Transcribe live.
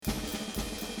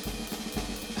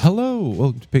Hello,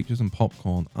 welcome to Pictures and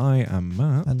Popcorn. I am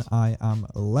Matt. And I am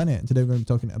Lenny. And today we're going to be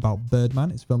talking about Birdman.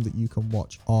 It's a film that you can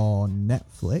watch on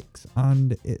Netflix,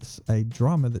 and it's a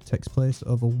drama that takes place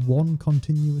over one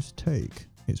continuous take.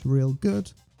 It's real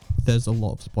good. There's a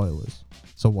lot of spoilers,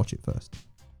 so watch it first.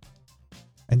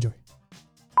 Enjoy.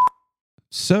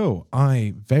 So,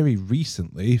 I very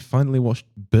recently finally watched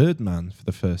Birdman for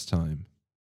the first time.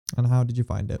 And how did you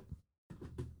find it?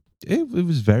 It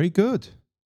was very good.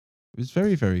 It was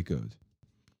very, very good.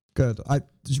 Good.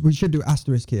 We should do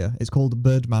asterisk here. It's called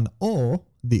Birdman or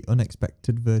The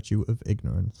Unexpected Virtue of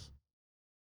Ignorance.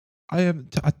 I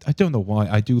don't know why.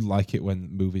 I do like it when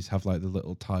movies have like the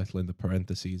little title in the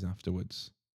parentheses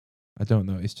afterwards. I don't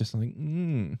know. It's just like,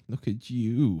 look at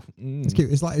you. It's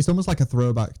cute. It's almost like a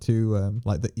throwback to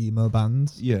like the emo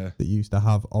bands. Yeah. That used to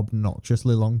have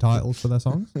obnoxiously long titles for their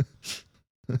songs.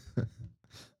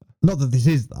 Not that this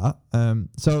is that.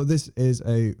 So this is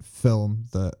a film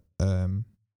that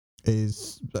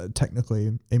is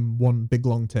technically in one big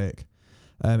long take.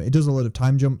 It does a lot of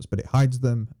time jumps, but it hides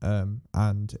them.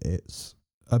 And it's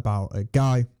about a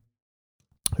guy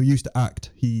who used to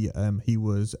act. He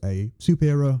was a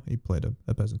superhero. He played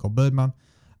a person called Birdman,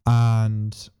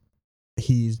 and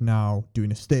he's now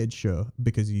doing a stage show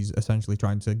because he's essentially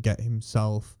trying to get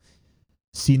himself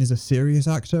seen as a serious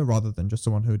actor rather than just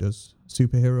someone who does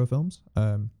superhero films.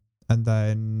 And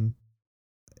then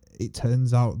it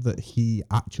turns out that he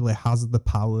actually has the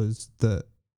powers that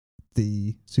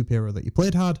the superhero that he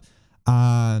played had,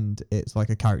 and it's like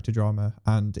a character drama,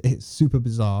 and it's super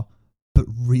bizarre but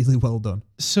really well done.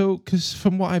 So, because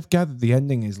from what I've gathered, the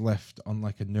ending is left on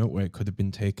like a note where it could have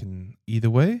been taken either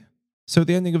way. So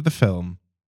the ending of the film,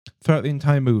 throughout the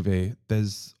entire movie,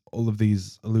 there's all of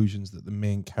these illusions that the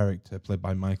main character, played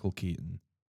by Michael Keaton,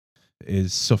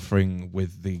 is suffering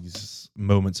with these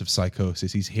moments of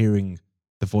psychosis. He's hearing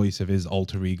the voice of his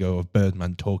alter ego of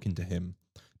Birdman talking to him.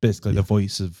 Basically, the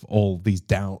voice of all these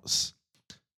doubts,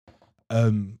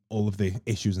 all of the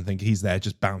issues and things. He's there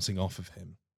just bouncing off of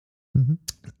him. Mm-hmm.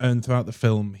 And throughout the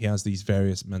film, he has these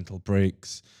various mental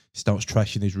breaks. He starts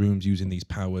trashing his rooms using these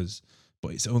powers, but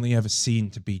it's only ever seen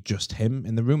to be just him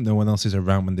in the room. No one else is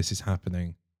around when this is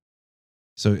happening.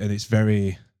 So, and it's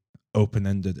very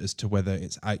open-ended as to whether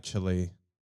it's actually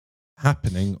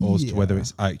happening or as to whether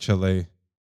it's actually,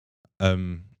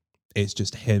 it's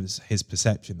just his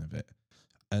perception of it.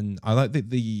 And I like that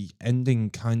the ending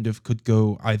kind of could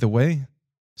go either way.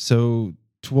 So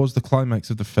towards the climax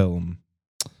of the film,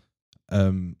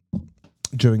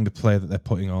 during the play that they're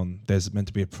putting on, there's meant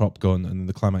to be a prop gun, and in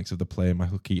the climax of the play,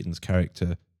 Michael Keaton's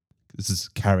character,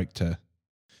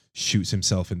 shoots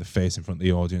himself in the face in front of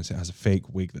the audience. It has a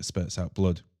fake wig that spurts out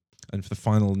blood. And for the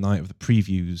final night of the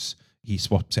previews, he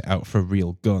swaps it out for a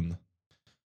real gun.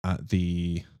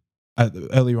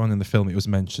 Earlier on in the film, it was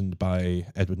mentioned by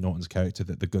Edward Norton's character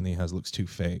that the gun he has looks too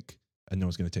fake and no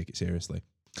one's going to take it seriously.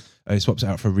 He swaps it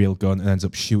out for a real gun and ends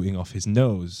up shooting off his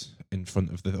nose in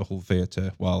front of the whole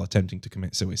theatre while attempting to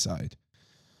commit suicide.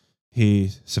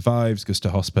 He survives, goes to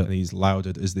hospital, and he's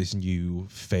lauded as this new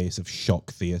face of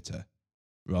shock theatre,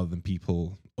 rather than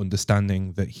people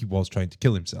understanding that he was trying to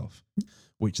kill himself,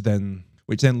 which then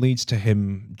leads to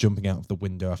him jumping out of the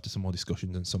window after some more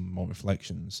discussions and some more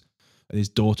reflections. And his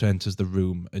daughter enters the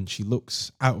room, and she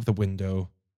looks out of the window,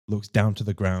 looks down to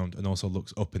the ground, and also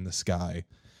looks up in the sky.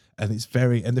 And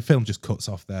the film just cuts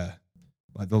off there.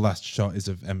 Like the last shot is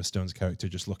of Emma Stone's character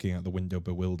just looking out the window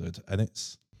bewildered. And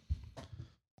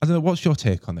I don't know, what's your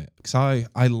take on it? Because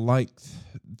I liked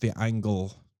the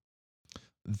angle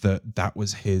that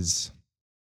was his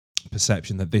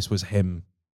perception, that this was him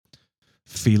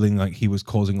feeling like he was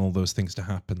causing all those things to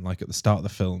happen. Like at the start of the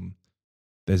film,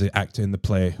 there's an actor in the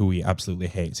play who he absolutely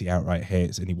hates, he outright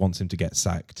hates, and he wants him to get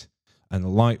sacked. And the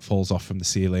light falls off from the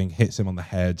ceiling, hits him on the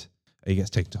head, and he gets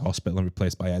taken to hospital and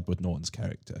replaced by Edward Norton's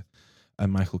character.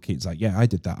 And Michael Keaton's like, yeah, I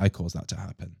did that, I caused that to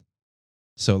happen.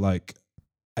 So like,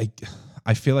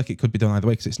 I feel like it could be done either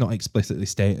way, because it's not explicitly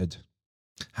stated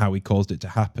how he caused it to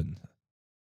happen.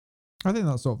 I think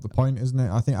that's sort of the point, isn't it?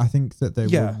 I think that they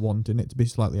were wanting it to be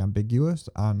slightly ambiguous,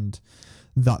 and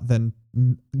that then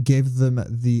gave them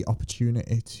the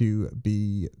opportunity to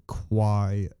be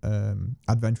quite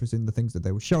adventurous in the things that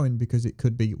they were showing, because it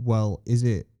could be, well, is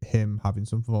it him having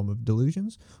some form of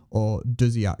delusions, or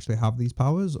does he actually have these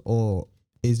powers, or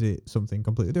is it something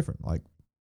completely different? Like,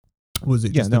 was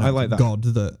it just I like that. God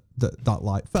that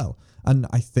light fell? And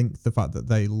I think the fact that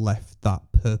they left that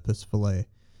purposefully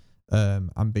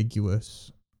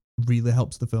ambiguous really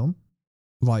helps the film.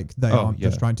 Like, they aren't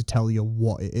just trying to tell you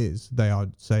what it is. They are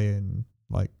saying,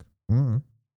 like,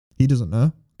 he doesn't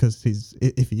know, because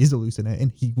if he is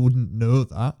hallucinating, he wouldn't know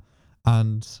that.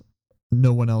 and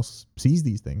no one else sees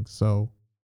these things. So,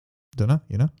 don't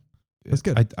know, That's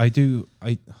good.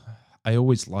 I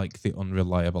always like the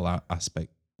unreliable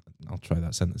aspect. I'll try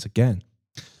that sentence again.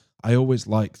 I always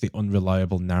like the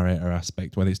unreliable narrator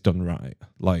aspect when it's done right.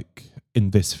 Like in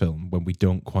this film, when we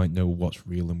don't quite know what's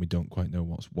real and we don't quite know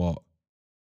what's what.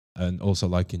 And also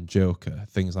like in Joker,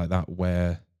 things like that,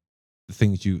 where the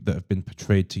things that have been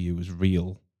portrayed to you as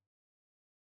real.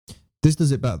 This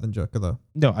does it better than Joker, though.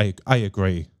 No, I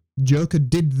agree. Joker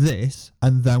did this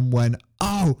and then went,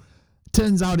 oh,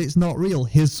 turns out it's not real.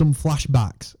 Here's some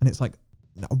flashbacks. And it's like,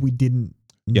 no, we didn't.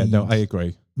 Yeah, no, I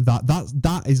agree.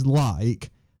 That is like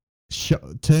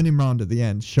turning around at the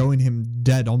end, showing him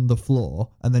dead on the floor,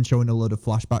 and then showing a load of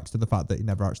flashbacks to the fact that he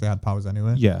never actually had powers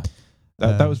anyway. Yeah,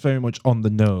 that was very much on the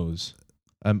nose.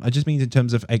 I just mean in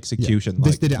terms of execution. Yeah.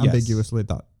 This did it ambiguously.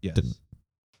 That didn't.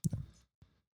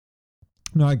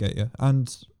 No, I get you,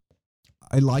 and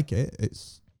I like it.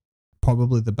 It's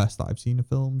probably the best that I've seen a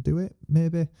film do it,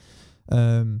 maybe.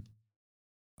 And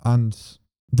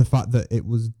the fact that it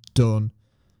was done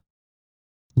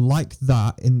like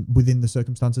that within the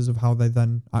circumstances of how they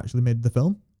then actually made the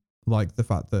film, like the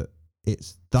fact that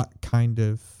it's that kind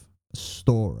of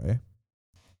story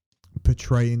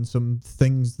portraying some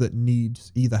things that need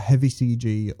either heavy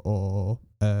CG or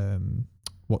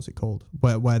what's it called,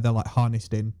 where they're like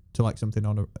harnessed in to like something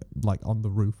on the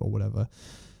roof or whatever.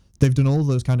 They've done all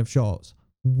those kind of shots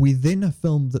within a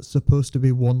film that's supposed to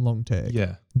be one long take.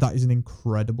 Yeah, that is an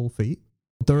incredible feat.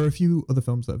 There are a few other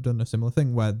films that have done a similar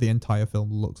thing where the entire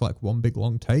film looks like one big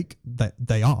long take. That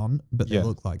they aren't, but they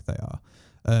look like they are.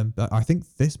 But I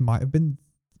think this might have been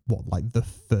the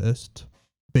first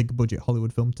big budget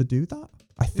Hollywood film to do that.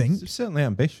 I think it's certainly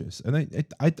ambitious, and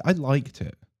I liked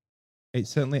it. It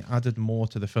certainly added more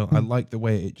to the film. I liked the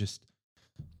way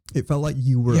it felt like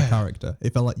you were a character.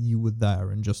 It felt like you were there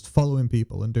and just following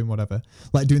people and doing whatever,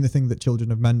 like doing the thing that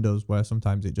Children of Men does, where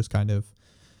sometimes it just kind of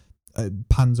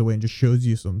pans away and just shows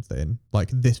you something. Like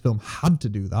this film had to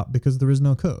do that because there is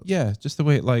no cut. Yeah, just the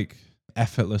way it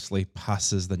effortlessly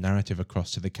passes the narrative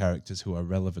across to the characters who are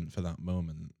relevant for that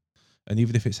moment. And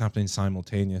even if it's happening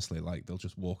simultaneously, like they'll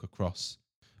just walk across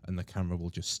and the camera will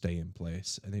just stay in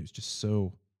place. And it was just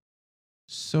so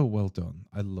well done.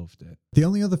 I loved it. The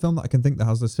only other film that I can think that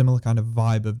has a similar kind of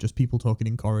vibe of just people talking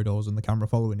in corridors and the camera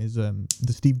following is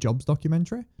the Steve Jobs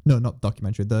documentary. No, not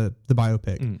documentary, the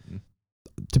biopic. Mm-hmm.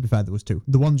 To be fair, there was two.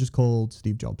 The one just called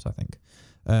Steve Jobs, I think.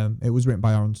 It was written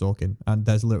by Aaron Sorkin, and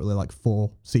there's literally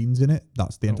 4 scenes in it.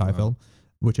 That's the entire film,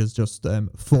 which is just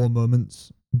 4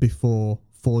 moments before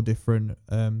 4 different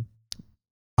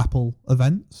Apple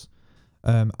events.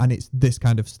 And it's this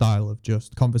kind of style of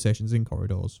just conversations in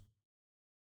corridors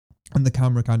and the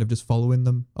camera kind of just following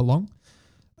them along.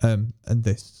 And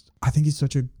this, I think, is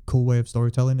such a cool way of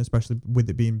storytelling, especially with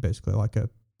it being basically like a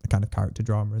kind of character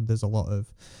drama, and there's a lot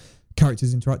of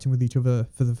characters interacting with each other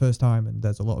for the first time, and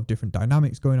there's a lot of different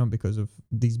dynamics going on because of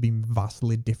these being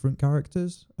vastly different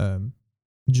characters.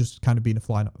 Just kind of being a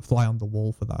fly on the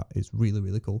wall for that is really,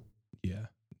 really cool. Yeah,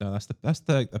 no, that's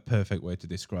the perfect way to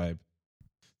describe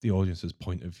the audience's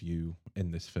point of view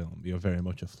in this film. You're very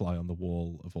much a fly on the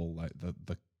wall of all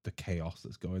the chaos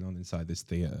that's going on inside this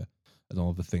theater and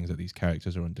all of the things that these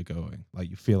characters are undergoing. Like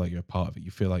you feel like you're a part of it.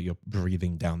 You feel like you're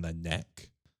breathing down their neck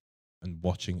and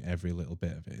watching every little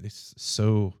bit of it. It's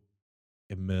so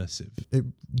immersive. It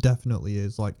definitely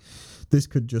is. Like, this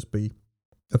could just be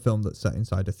a film that's set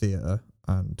inside a theater,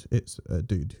 and it's a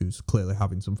dude who's clearly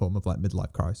having some form of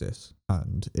midlife crisis,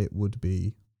 and it would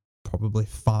be probably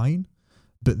fine.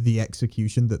 But the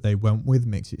execution that they went with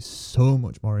makes it so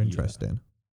much more interesting.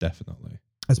 Yeah, definitely.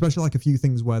 Especially a few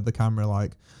things where the camera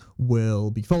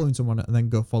will be following someone and then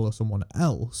go follow someone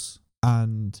else,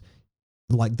 and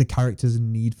the character's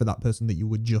need for that person that you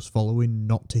were just following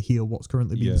not to hear what's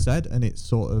currently being said, and it's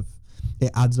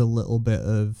it adds a little bit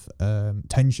of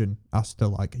tension as to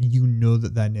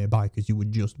that they're nearby because you were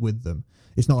just with them.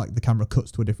 It's not like the camera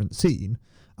cuts to a different scene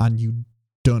and you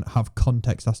don't have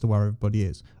context as to where everybody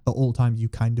is. At all times you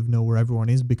kind of know where everyone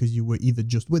is because you were either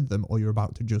just with them or you're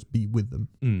about to just be with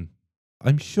them.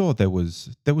 I'm sure there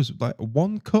was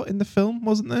one cut in the film,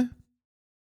 wasn't there?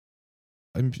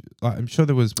 I'm sure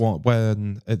there was one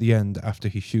when at the end, after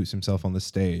he shoots himself on the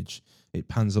stage, it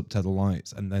pans up to the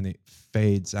lights and then it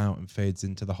fades out and fades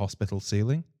into the hospital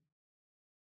ceiling.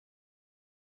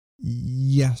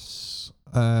 Yes,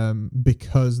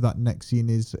 because that next scene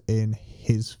is in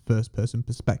his first person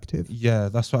perspective. Yeah,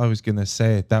 that's what I was gonna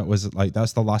say. That was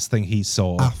that's the last thing he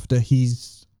saw after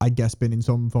he's, I guess, been in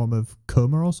some form of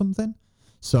coma or something.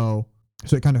 So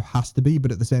it kind of has to be,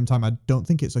 but at the same time, I don't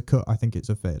think it's a cut. I think it's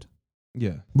a fade.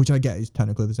 Yeah. which I get is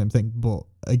technically the same thing, but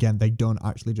again, they don't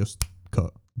actually just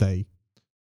cut. They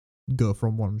go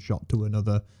from one shot to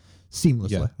another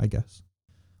seamlessly, Yeah. I guess.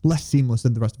 Less seamless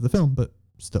than the rest of the film, but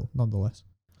still, nonetheless.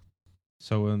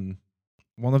 So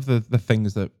one of the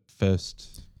things that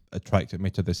first attracted me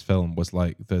to this film was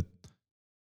like the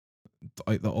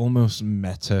almost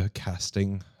meta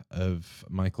casting of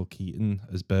Michael Keaton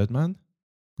as Birdman.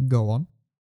 Go on.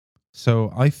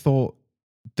 So I thought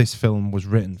this film was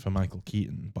written for Michael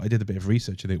Keaton, but I did a bit of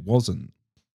research and it wasn't.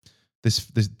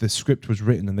 The script was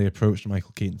written and they approached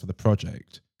Michael Keaton for the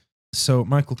project. So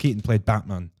Michael Keaton played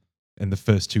Batman in the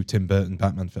first two Tim Burton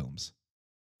Batman films.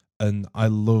 And I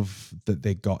love that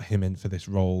they got him in for this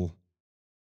role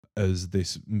as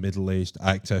this middle-aged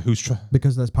actor who's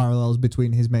Because there's parallels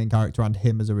between his main character and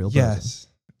him as a real person.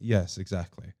 Yes,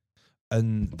 exactly.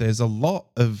 And there's a lot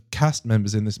of cast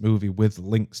members in this movie with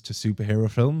links to superhero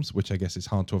films, which I guess is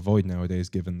hard to avoid nowadays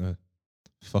given the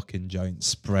fucking giant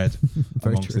spread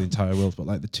amongst the entire world. But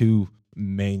like the two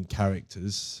main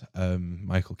characters,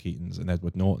 Michael Keaton's and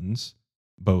Edward Norton's,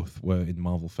 both were in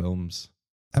Marvel films.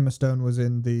 Emma Stone was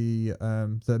in the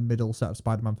middle set of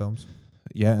Spider-Man films,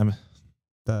 Yeah,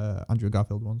 the Andrew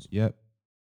Garfield ones. yep.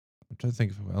 I'm trying to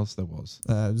think of who else there was.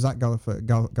 Zach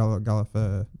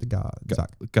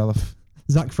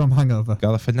Zach from Hangover.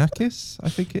 Galifianakis, I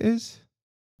think it is.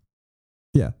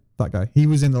 Yeah, that guy. He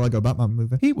was in the Lego Batman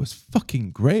movie. He was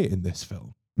fucking great in this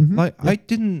film. Mhm. Like, Yeah. I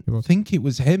didn't He was. think it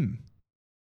was him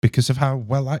because of how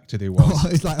well acted he was.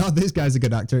 It's like, oh, this guy's a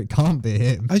good actor. It can't be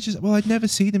him. I'd never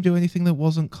seen him do anything that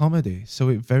wasn't comedy, so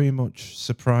it very much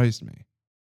surprised me.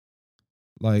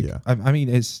 Like, Yeah. I mean,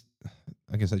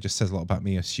 I guess that just says a lot about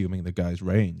me assuming the guy's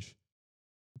range.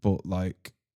 But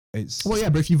like, it's Well, yeah,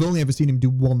 but if you've only ever seen him do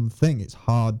one thing, it's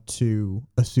hard to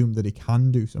assume that he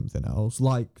can do something else.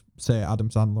 Like, say, Adam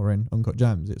Sandler in Uncut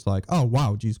Gems. It's like, oh,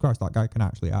 wow, Jesus Christ, that guy can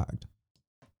actually act.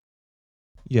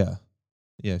 yeah.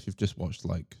 If you've just watched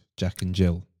like Jack and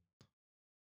Jill,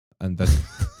 and then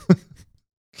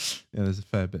there's a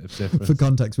fair bit of difference. For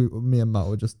context, me and Matt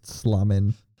were just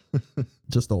slamming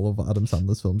just all of Adam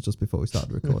Sandler's films just before we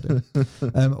started recording.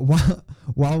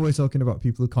 While we're talking about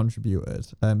people who contributed,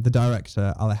 the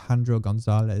director Alejandro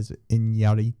González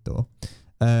Iñárritu,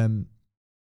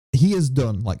 he has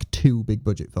done like 2 big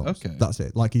budget films. Okay. That's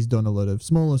it. Like, he's done a lot of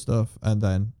smaller stuff, and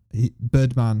then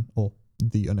Birdman, or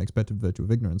The Unexpected Virtue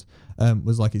of Ignorance,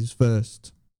 was like his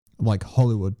first like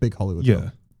big Hollywood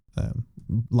film.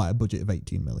 Like a budget of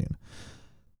 18 million.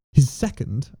 His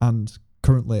second and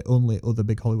currently only other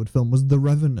big Hollywood film was The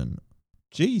Revenant.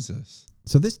 Jesus.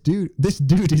 So this dude is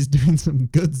doing some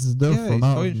good stuff from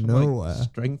out of nowhere. Like,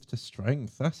 strength to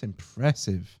strength. That's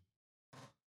impressive.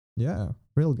 Yeah,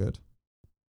 real good.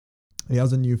 He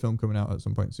has a new film coming out at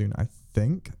some point soon, I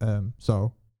think.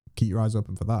 So keep your eyes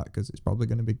open for that, because it's probably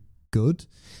going to be good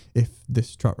if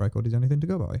this track record is anything to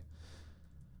go by.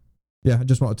 Yeah, I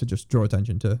just wanted to draw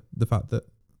attention to the fact that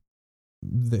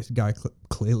this guy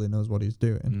clearly knows what he's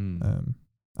doing.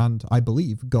 And I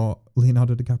believe got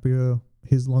Leonardo DiCaprio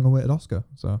his long-awaited Oscar.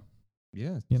 So,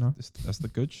 yeah, you know. That's the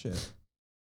good shit.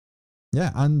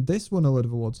 Yeah, and this won a load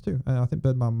of awards too. I think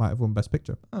Birdman might have won Best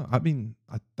Picture. Oh, I mean,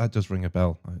 that does ring a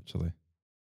bell, actually.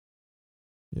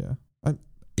 Yeah.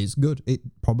 It's good. It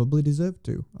probably deserved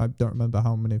to. I don't remember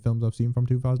how many films I've seen from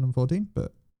 2014,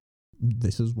 but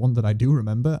this is one that I do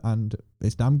remember, and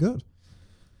it's damn good.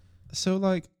 So,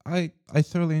 like, I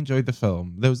thoroughly enjoyed the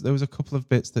film. There was a couple of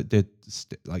bits that did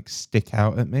stick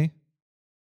out at me.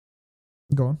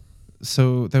 Go on.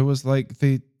 So there was like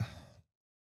there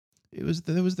was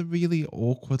the really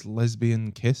awkward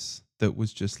lesbian kiss that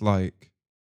was just like,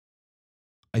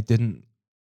 I didn't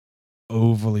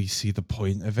overly see the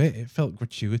point of it. It felt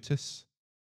gratuitous.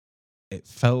 It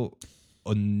felt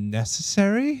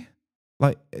unnecessary.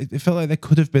 Like, it felt like there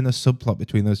could have been a subplot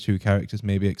between those two characters,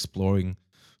 maybe exploring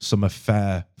some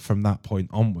affair from that point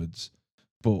onwards.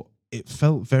 But it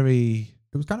felt very...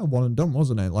 It was kind of one and done,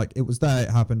 wasn't it? Like, it was there,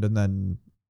 it happened, and then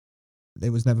it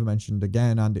was never mentioned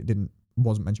again, and it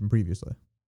wasn't mentioned previously,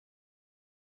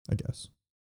 I guess.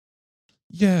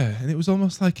 Yeah, and it was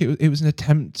almost like it was an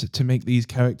attempt to make these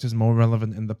characters more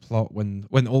relevant in the plot when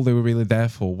all they were really there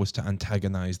for was to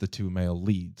antagonize the two male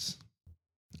leads,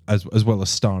 as well as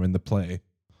star in the play.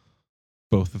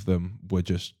 Both of them were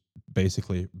just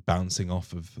basically bouncing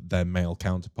off of their male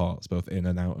counterparts, both in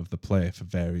and out of the play for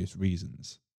various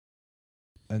reasons.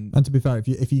 And to be fair,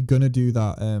 if you're gonna do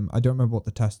that, I don't remember what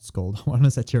the test's called. I want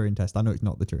to say Turing test. I know it's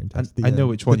not the Turing test. I know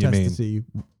which one you mean. To see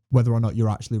whether or not you're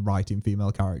actually writing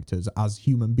female characters as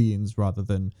human beings rather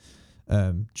than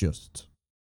just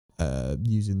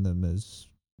using them as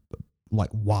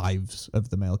like wives of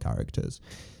the male characters.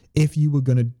 if you were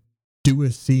going to do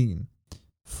a scene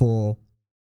for,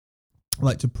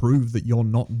 like, to prove that you're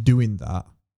not doing that,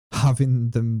 having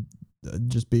them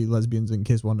just be lesbians and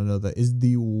kiss one another is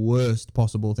the worst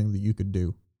possible thing that you could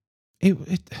do.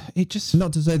 It just,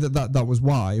 Not to say that was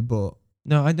why, but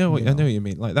no, I know you what you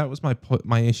mean. Like, that was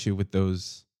my issue with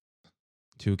those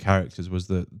two characters, was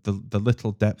that the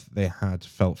little depth they had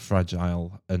felt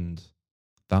fragile, and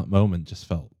that moment just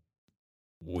felt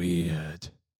weird.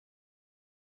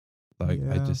 Like,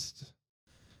 I Yeah. just,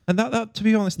 and that to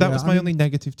be honest, that Yeah, was I my mean- only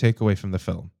negative takeaway from the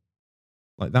film.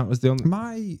 Like, that was the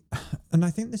only. and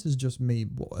I think this is just me,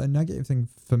 but a negative thing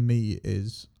for me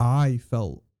is I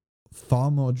felt far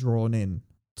more drawn in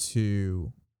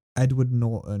to Edward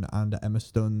Norton and Emma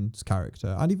Stone's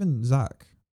character, and even Zach's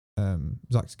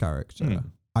character. Hmm.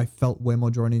 I felt way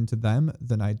more drawn into them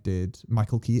than I did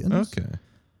Michael Keaton's. Okay.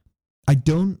 I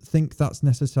don't think that's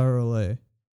necessarily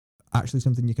actually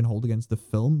something you can hold against the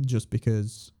film, just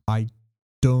because I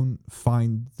don't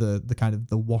find the kind of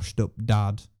the washed up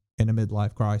dad in a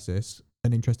midlife crisis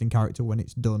an interesting character when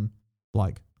it's done,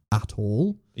 like, at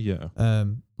all. Yeah.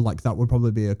 Like, that would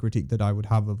probably be a critique that I would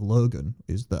have of Logan,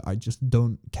 is that I just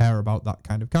don't care about that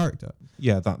kind of character.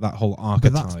 Yeah, that whole But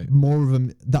archetype.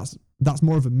 that's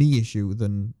more of a me issue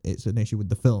than it's an issue with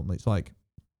the film. It's like,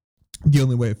 the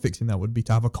only way of fixing that would be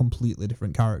to have a completely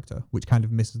different character, which kind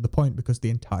of misses the point, because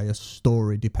the entire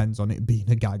story depends on it being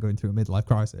a guy going through a midlife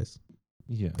crisis,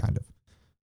 Yeah. kind of.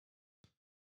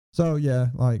 So yeah,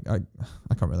 like, I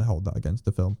can't really hold that against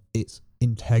the film. It's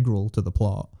integral to the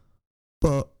plot,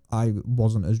 but I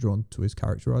wasn't as drawn to his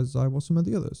character as I was some of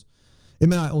the others. It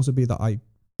might also be that I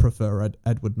prefer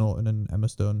Edward Norton and Emma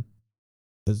Stone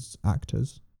as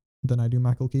actors than I do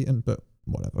Michael Keaton, but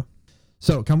whatever.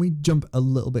 So can we jump a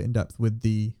little bit in depth with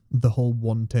the whole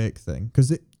one take thing?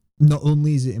 Because it not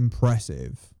only is it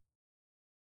impressive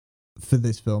for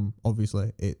this film,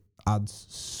 obviously, it adds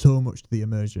so much to the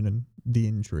immersion and the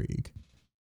intrigue.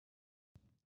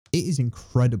 It is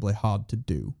incredibly hard to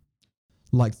do.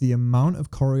 Like, the amount of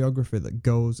choreography that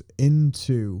goes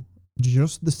into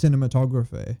just the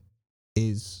cinematography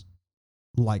is,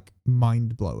 like,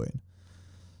 mind-blowing.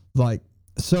 Like,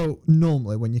 so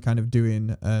normally when you're kind of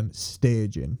doing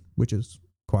staging, which is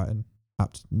quite an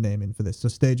apt naming for this. So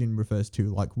staging refers to,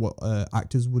 like, what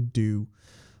actors would do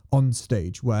on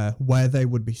stage, where they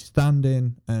would be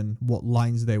standing and what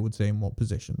lines they would say in what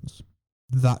positions.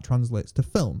 That translates to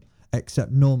film,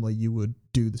 except normally you would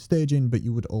do the staging, but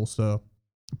you would also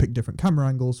pick different camera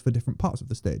angles for different parts of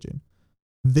the staging.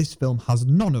 This film has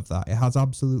none of that. It has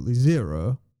absolutely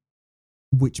zero,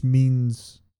 which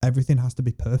means everything has to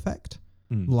be perfect.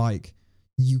 Like,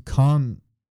 you can't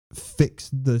fix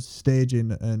the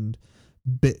staging and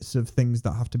bits of things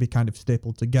that have to be kind of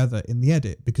stapled together in the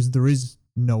edit, because there is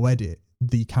no edit.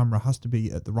 The camera has to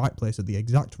be at the right place at the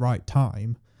exact right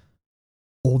time,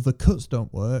 or the cuts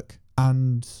don't work,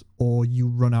 or you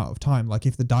run out of time. Like,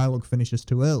 if the dialogue finishes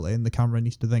too early and the camera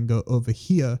needs to then go over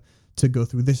here to go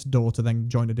through this door to then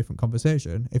join a different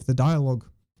conversation, if the dialogue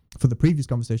for the previous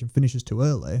conversation finishes too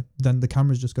early, then the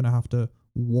camera's just going to have to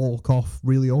walk off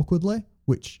really awkwardly,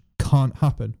 which can't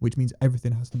happen, which means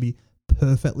everything has to be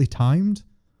perfectly timed,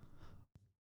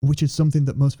 which is something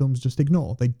that most films just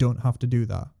ignore. They don't have to do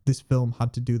that. This film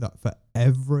had to do that for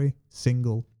every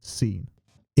single scene,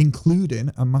 including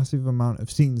a massive amount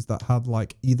of scenes that had,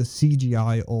 like, either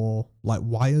CGI or, like,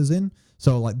 wires in.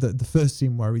 So, like, the first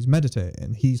scene where he's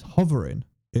meditating, he's hovering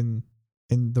in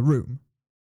the room.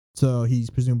 So he's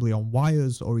presumably on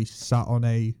wires, or he's sat on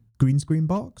a green screen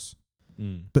box.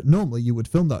 But normally you would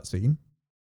film that scene,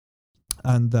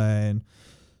 and then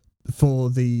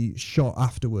for the shot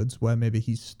afterwards where maybe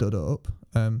he's stood up,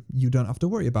 you don't have to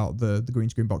worry about the green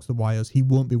screen box, the wires. He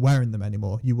won't be wearing them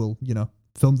anymore. You will,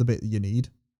 film the bit that you need,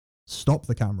 stop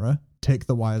the camera, take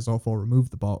the wires off or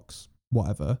remove the box,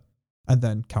 whatever, and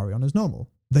then carry on as normal.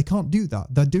 They can't do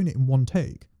that. They're doing it in one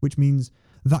take, which means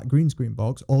that green screen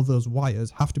box, all those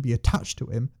wires have to be attached to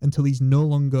him until he's no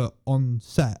longer on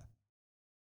set.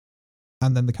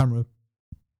 And then the camera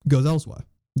goes elsewhere.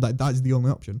 That is the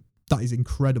only option. That is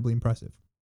incredibly impressive.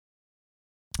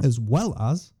 As well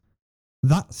as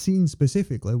that scene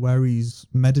specifically where he's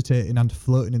meditating and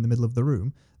floating in the middle of the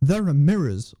room, there are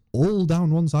mirrors all down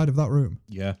one side of that room.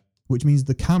 Yeah. Which means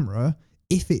the camera,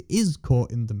 if it is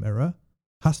caught in the mirror,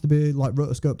 has to be, like,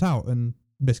 rotoscoped out, and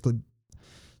basically,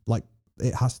 like,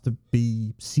 it has to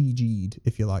be CG'd,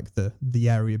 if you like, the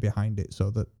area behind it,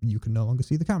 so that you can no longer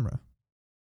see the camera.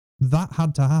 That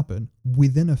had to happen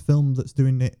within a film that's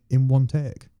doing it in one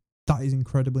take. That is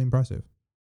incredibly impressive.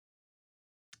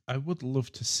 I would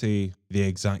love to see the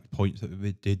exact point that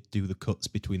they did do the cuts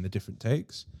between the different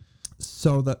takes.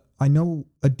 so that I know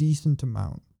a decent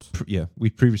amount. Yeah, we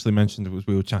previously mentioned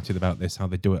we were chatting about this, how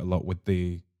they do it a lot with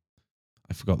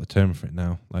I forgot the term for it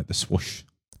now, like the swoosh.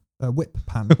 A whip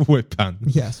pan. Whip pan.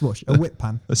 Yeah, swoosh. A whip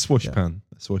pan. A swoosh Yeah. pan.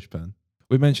 A swoosh pan.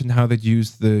 We mentioned how they'd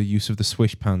use the use of the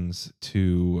swish pans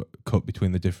to cut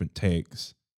between the different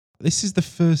takes. This is the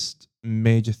first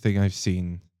major thing I've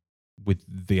seen with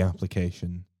the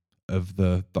application of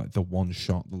the one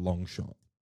shot, the long shot.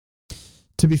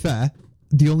 To be fair,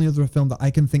 the only other film that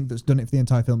I can think that's done it for the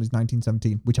entire film is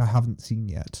 1917, which I haven't seen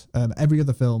yet. Every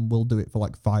other film will do it for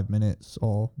like 5 minutes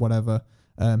or whatever.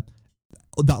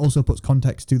 That also puts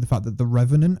context to the fact that The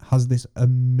Revenant has this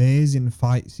amazing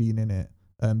fight scene in it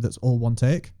that's all one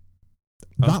take.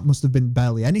 That must have been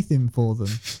barely anything for them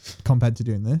compared to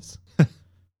doing this.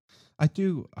 I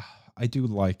do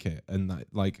like it, and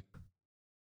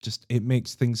just it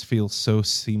makes things feel so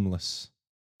seamless,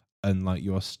 and like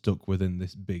you are stuck within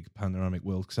this big panoramic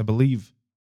world. Because I believe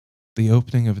the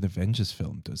opening of an Avengers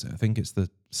film does it. I think it's the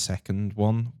second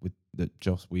one that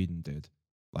Joss Whedon did,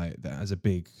 like that has a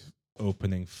big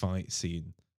opening fight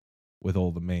scene with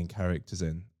all the main characters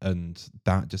in, and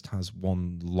that just has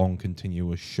one long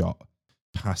continuous shot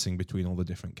passing between all the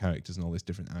different characters and all this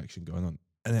different action going on.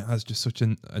 And it has just such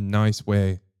a nice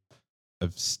way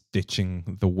of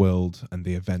stitching the world and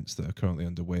the events that are currently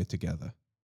underway together.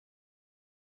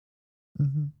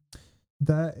 Mm-hmm.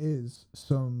 There is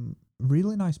some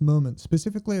really nice moments.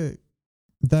 Specifically,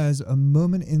 there's a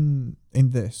moment in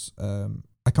this.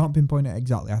 I can't pinpoint it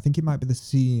exactly. I think it might be the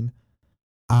scene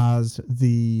as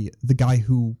the guy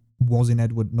who was in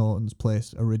Edward Norton's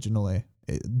place originally.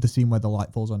 The scene where the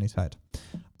light falls on his head.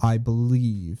 I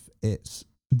believe it's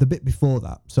the bit before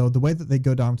that. So the way that they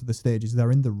go down to the stage is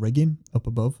they're in the rigging up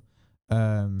above,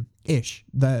 ish.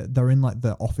 They're in like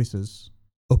the offices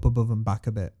up above and back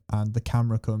a bit, and the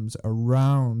camera comes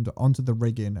around onto the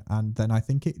rigging, and then I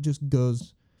think it just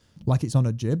goes like it's on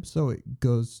a jib, so it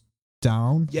goes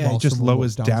down. Yeah, it just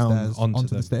lowers down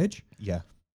onto the stage. Yeah.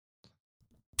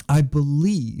 I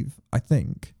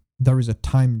think there is a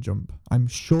time jump. I'm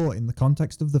sure in the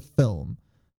context of the film,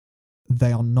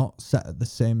 they are not set at the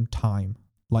same time.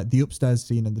 Like the upstairs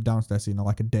scene and the downstairs scene are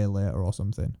like a day later or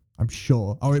something. I'm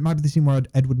sure. Or it might be the scene where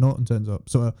Edward Norton turns up.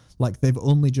 So like they've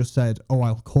only just said, oh,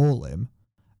 I'll call him.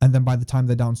 And then by the time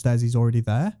they're downstairs, he's already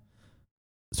there.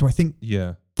 So I think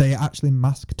they actually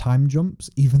mask time jumps,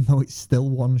 even though it's still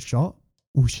one shot,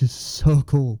 which is so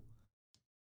cool.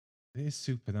 It is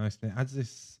super nice. And it adds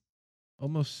this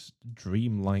almost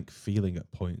dreamlike feeling at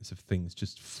points of things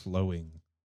just flowing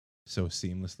so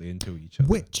seamlessly into each other.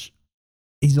 Which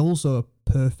is also a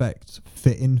perfect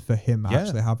fit in for him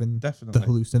actually having the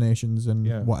hallucinations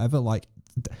and whatever. Like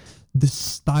the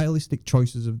stylistic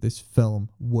choices of this film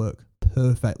work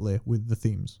perfectly with the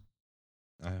themes.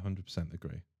 I 100%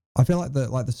 agree. I feel like the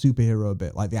superhero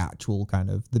bit, like the actual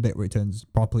kind of the bit where it turns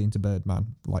properly into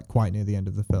Birdman, like quite near the end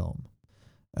of the film.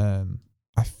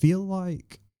 I feel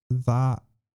like that.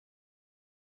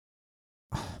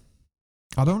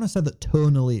 I don't want to say that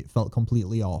tonally it felt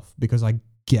completely off, because I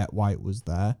get why it was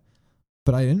there,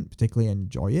 but I didn't particularly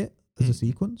enjoy it as a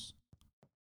sequence.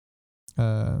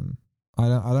 I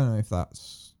don't know if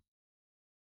that's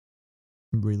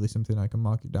really something I can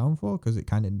mark it down for, because it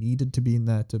kind of needed to be in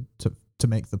there to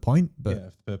make the point. But yeah,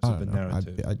 for the purpose of the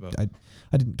narrative.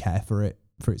 I didn't care for it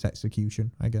for its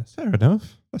execution, I guess. Fair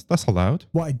enough. That's allowed.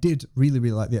 What I did really,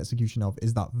 really like the execution of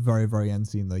is that very, very end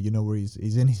scene though. You know, where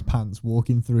he's in his pants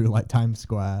walking through like Times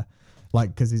Square,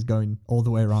 like because he's going all the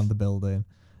way around the building,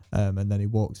 and then he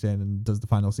walks in and does the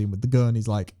final scene with the gun. He's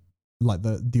like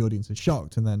the audience is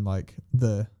shocked, and then like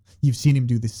you've seen him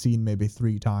do this scene maybe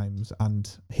 3 times,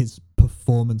 and his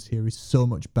performance here is so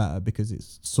much better because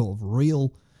it's sort of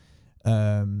real.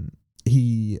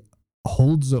 He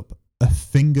holds up a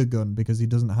finger gun because he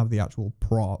doesn't have the actual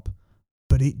prop,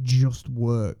 but it just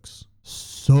works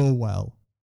so well.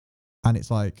 And it's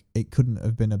like, it couldn't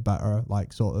have been a better,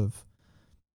 like, sort of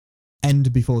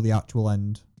end before the actual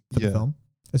end for the film.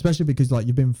 Especially because, like,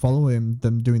 you've been following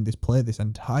them doing this play this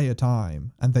entire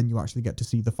time, and then you actually get to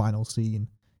see the final scene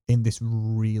in this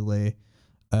really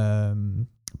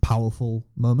powerful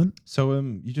moment. So,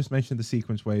 you just mentioned the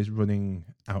sequence where he's running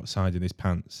outside in his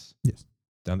pants. Yes.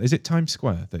 Is it Times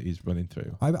Square that he's running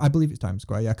through? I believe it's Times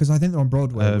Square, yeah, because I think they're on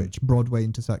Broadway, which Broadway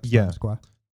intersects Times Square.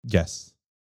 Yes.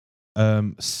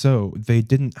 So they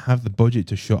didn't have the budget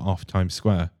to shut off Times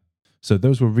Square. So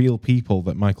those were real people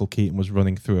that Michael Keaton was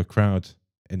running through a crowd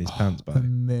in his pants by.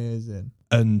 Amazing.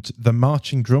 And the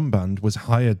marching drum band was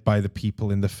hired by the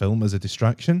people in the film as a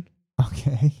distraction.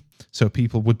 Okay. So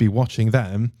people would be watching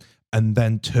them and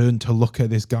then turn to look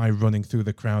at this guy running through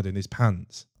the crowd in his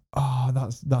pants. Oh,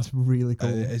 that's really cool.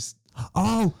 It's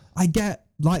Oh, I get,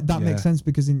 like, that makes Yeah. sense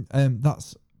because in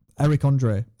that's Eric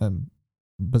Andre,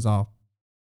 bizarre.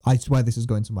 I swear this is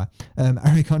going somewhere.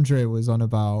 Eric Andre was on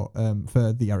about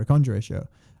for the Eric Andre show.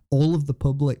 All of the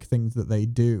public things that they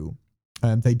do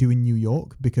in New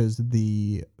York because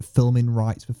the filming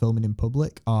rights for filming in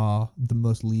public are the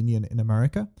most lenient in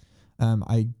America.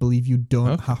 I believe you don't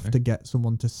Okay. have to get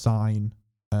someone to sign.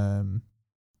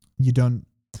 You don't.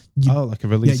 like a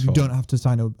release You form. don't have to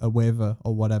sign a waiver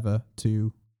or whatever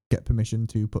to get permission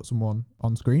to put someone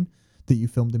on screen that you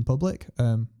filmed in public,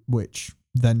 which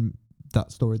then that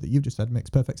story that you've just said makes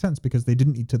perfect sense because they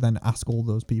didn't need to then ask all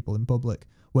those people in public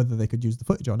whether they could use the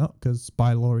footage or not because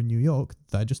by law in New York,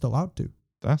 they're just allowed to.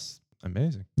 That's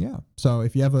amazing. Yeah. So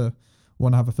if you ever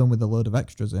want to have a film with a load of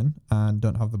extras in and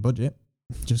don't have the budget,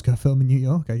 just go film in New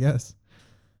York, I guess.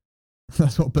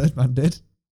 That's what Birdman did.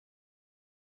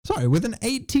 Sorry, with an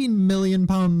 £18 million, an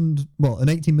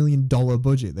 $18 million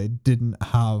budget, they didn't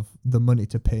have the money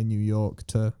to pay New York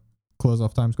to close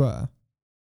off Times Square.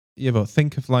 Yeah, but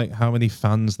think of like how many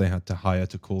fans they had to hire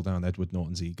to cool down Edward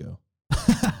Norton's ego.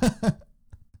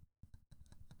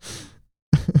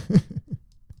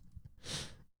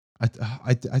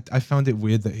 I found it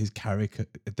weird that his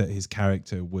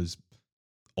character was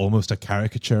almost a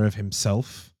caricature of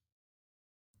himself.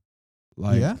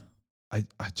 Like, yeah. I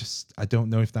don't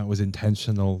know if that was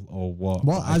intentional or what.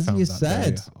 Well, I as found you that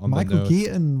said, very on the Michael nose.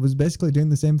 Keaton was basically doing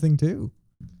the same thing too.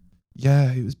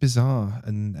 Yeah, it was bizarre,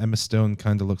 and Emma Stone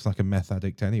kind of looks like a meth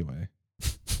addict anyway.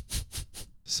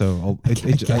 So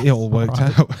it all worked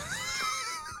alright. out.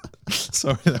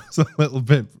 Sorry, that was a little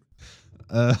bit.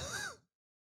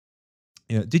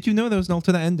 Yeah, did you know there was an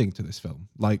alternate ending to this film?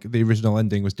 Like the original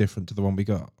ending was different to the one we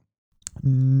got.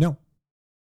 No.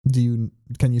 Can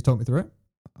you talk me through it?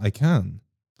 I can.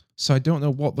 So I don't know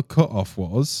what the cutoff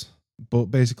was, but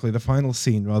basically the final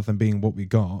scene, rather than being what we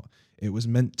got, it was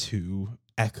meant to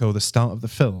echo the start of the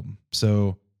film.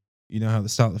 So you know how at the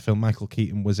start of the film, Michael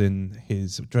Keaton was in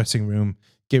his dressing room,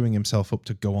 gearing himself up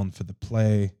to go on for the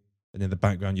play. And in the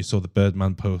background, you saw the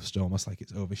Birdman poster, almost like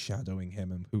it's overshadowing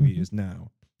him and who he is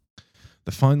now.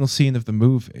 The final scene of the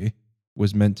movie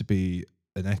was meant to be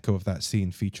an echo of that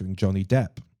scene featuring Johnny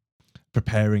Depp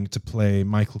preparing to play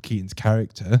Michael Keaton's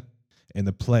character in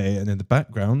the play, and in the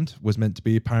background was meant to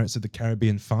be a Pirates of the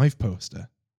Caribbean 5 poster.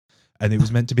 And it was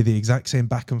meant to be the exact same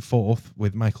back and forth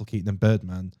with Michael Keaton and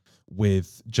Birdman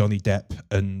with Johnny Depp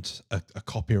and a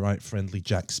copyright-friendly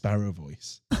Jack Sparrow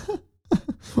voice.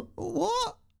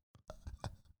 What?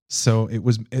 So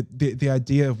the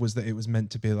idea was that it was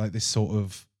meant to be like this sort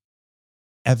of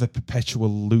ever perpetual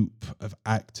loop of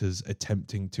actors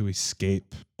attempting to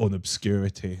escape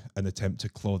unobscurity and attempt to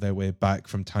claw their way back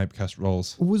from typecast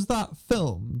roles. Was that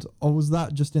filmed or was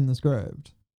that just in the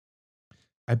script?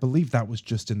 I believe that was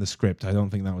just in the script. I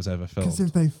don't think that was ever Because filmed.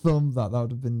 if they filmed that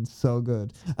would have been so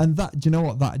good. And that, do you know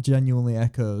what? That genuinely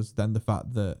echoes then the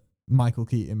fact that Michael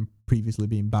Keaton previously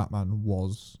being Batman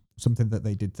was something that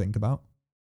they did think about.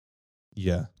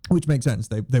 Yeah. Which makes sense.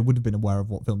 They would have been aware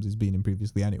of what films he's been in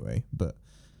previously anyway. But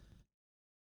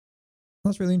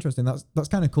that's really interesting. That's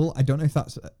kind of cool. I don't know if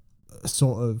that's a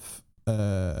sort of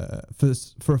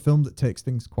for a film that takes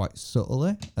things quite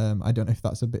subtly. I don't know if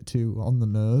that's a bit too on the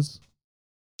nose.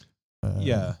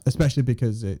 Yeah. Especially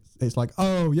because it's like,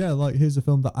 oh yeah, like here's a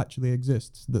film that actually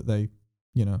exists that they,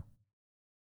 you know,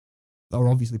 are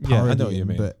obviously parodying, Yeah, I know what you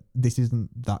mean. but this isn't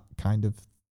that kind of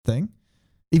thing.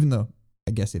 Even though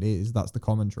I guess it is, that's the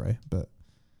commentary. But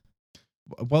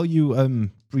While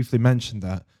you briefly mentioned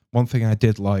that, one thing I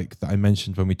did like that I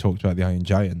mentioned when we talked about the Iron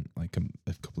Giant like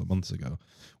a couple of months ago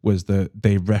was that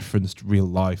they referenced real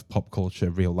life pop culture,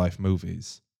 real life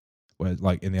movies. Where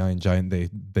like in the Iron Giant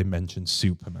they mentioned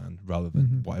Superman rather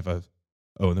than whatever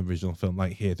an original film.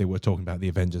 Like here they were talking about the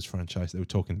Avengers franchise, they were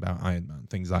talking about Iron Man,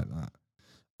 things like that.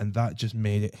 And that just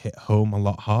made it hit home a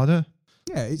lot harder.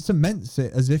 yeah, it cements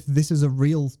it as if this is a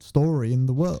real story in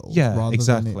the world. Yeah, rather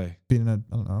exactly. than it being a,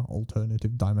 I don't know,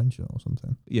 alternative dimension or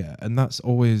something. Yeah, and that's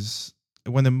always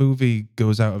when a movie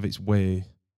goes out of its way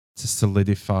to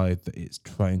solidify that it's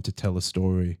trying to tell a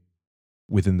story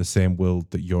within the same world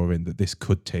that you're in, that this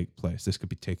could take place. This could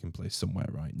be taking place somewhere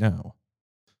right now.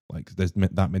 Like there's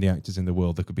that many actors in the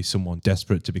world. There could be someone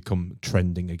desperate to become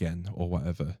trending again or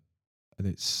whatever. And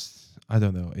it's, I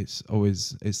don't know. It's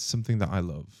something that I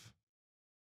love.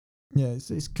 Yeah,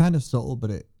 it's kind of subtle,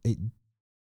 but it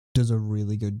does a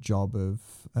really good job of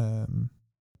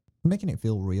making it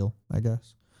feel real, I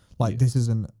guess. Like this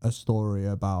isn't a story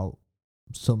about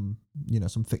some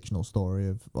fictional story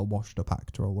of a washed up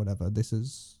actor or whatever. This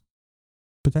is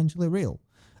potentially real.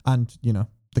 And,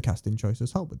 the casting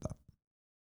choices help with that.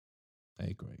 I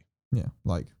agree. Yeah,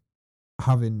 like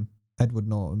having Edward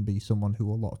Norton be someone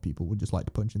who a lot of people would just like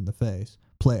to punch in the face,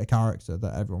 play a character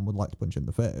that everyone would like to punch in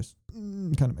the face,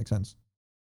 kind of makes sense.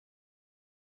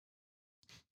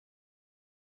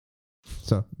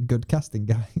 So, good casting,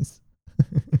 guys.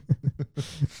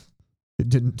 It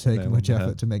didn't take Nail on much the effort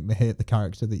head. to make me hate the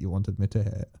character that you wanted me to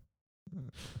hate.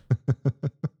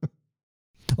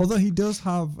 Although he does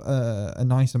have a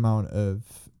nice amount of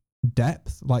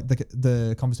depth, like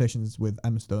the conversations with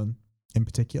Emma Stone in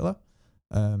particular,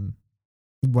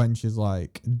 when she's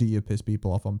like, "Do you piss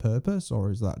people off on purpose, or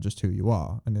is that just who you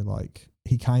are?" And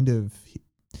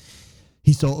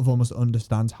he sort of almost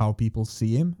understands how people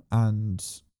see him, and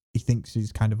he thinks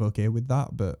he's kind of okay with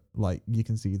that, but like you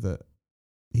can see that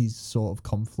he's sort of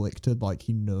conflicted. Like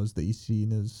he knows that he's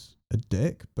seen as a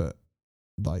dick, but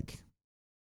like,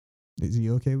 is he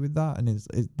okay with that? And it's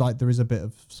like there is a bit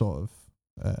of sort of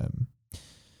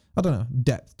I don't know,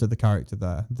 depth to the character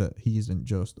there, that he isn't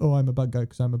just, oh, I'm a bad guy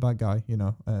because I'm a bad guy, you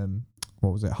know.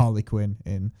 What was it, Harley Quinn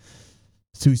in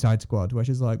Suicide Squad, where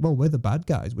she's like, well, we're the bad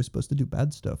guys, we're supposed to do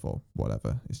bad stuff or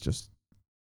whatever. It's just,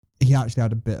 he actually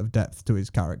had a bit of depth to his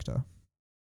character.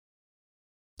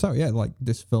 So yeah, like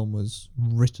this film was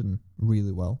written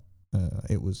really well.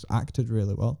 It was acted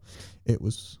really well. It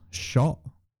was shot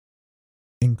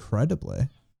incredibly,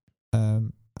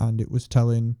 and it was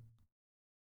telling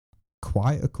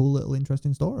quite a cool little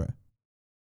interesting story.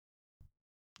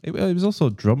 It was also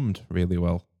drummed really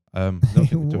well. I don't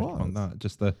think we touched on that.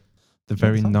 Just the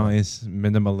very nice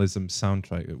minimalism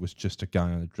soundtrack. It was just a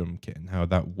guy on a drum kit, and how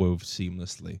that wove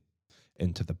seamlessly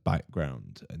into the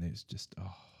background, and it's just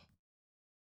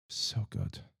so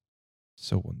good,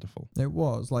 so wonderful. It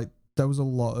was like there was a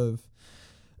lot of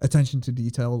attention to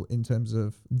detail in terms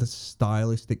of the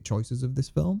stylistic choices of this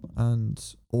film,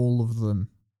 and all of them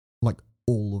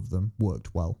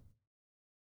worked well.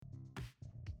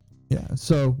 Yeah,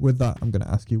 so with that, I'm going to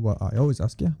ask you what I always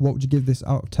ask you. What would you give this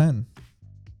out of 10?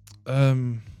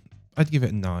 I'd give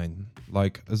it a 9.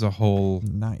 Like, as a whole,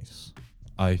 Nice.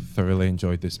 I thoroughly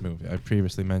enjoyed this movie. I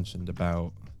previously mentioned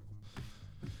about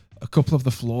a couple of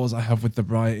the flaws I have with the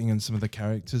writing and some of the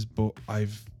characters, but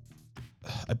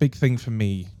a big thing for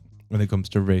me when it comes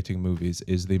to rating movies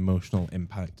is the emotional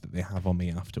impact that they have on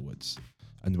me afterwards,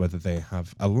 and whether they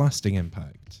have a lasting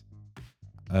impact.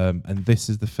 And this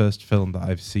is the first film that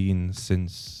I've seen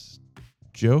since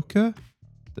Joker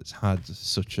that's had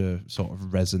such a sort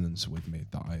of resonance with me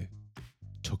that I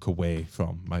took away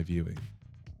from my viewing.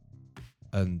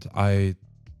 And I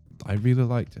really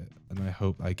liked it, and I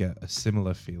hope I get a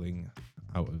similar feeling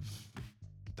out of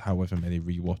however many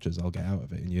rewatches I'll get out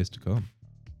of it in years to come.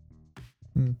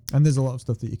 And there's a lot of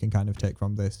stuff that you can kind of take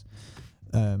from this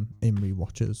in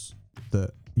rewatches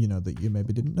that you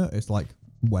maybe didn't notice, like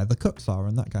where the cuts are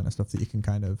and that kind of stuff that you can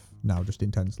kind of now just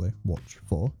intensely watch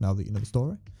for now that you know the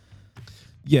story.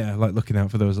 Yeah, like looking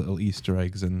out for those little Easter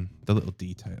eggs and the little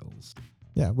details.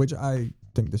 Yeah, which I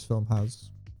think this film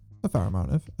has a fair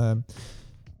amount of.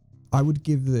 I would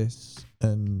give this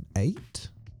an 8.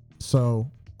 So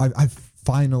I've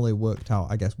finally worked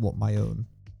out, I guess, what my own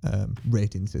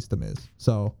rating system is.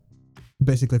 So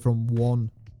basically from 1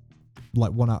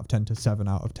 out of 10 to 7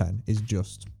 out of 10 is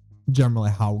just generally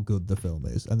how good the film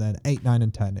is, and then 8, 9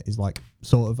 and 10 is like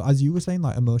sort of, as you were saying,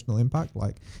 like emotional impact.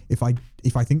 Like if I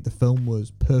think the film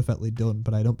was perfectly done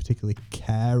but I don't particularly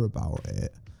care about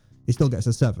it, it still gets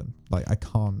a 7. Like I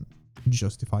can't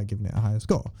justify giving it a higher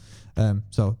score.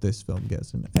 So this film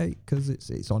gets an 8 because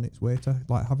it's on its way to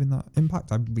like having that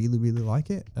impact. I really, really like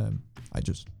it. I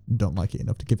just don't like it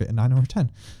enough to give it a 9 or a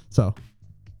 10. So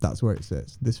that's where it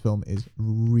sits. This film is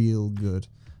real good.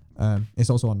 It's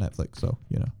also on Netflix, so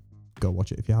go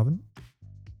watch it if you haven't.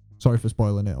 Sorry for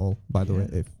spoiling it all, by the way,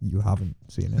 if you haven't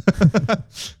seen it.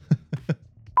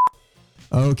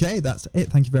 Okay, that's it.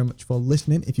 Thank you very much for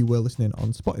listening. If you were listening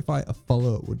on Spotify, a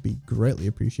follow would be greatly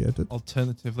appreciated.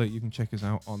 Alternatively, you can check us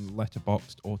out on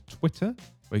Letterboxd or Twitter,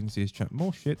 where you can see us chat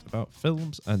more shit about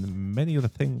films and many other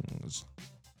things.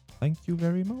 Thank you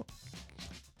very much.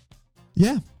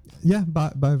 Yeah.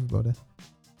 Bye everybody.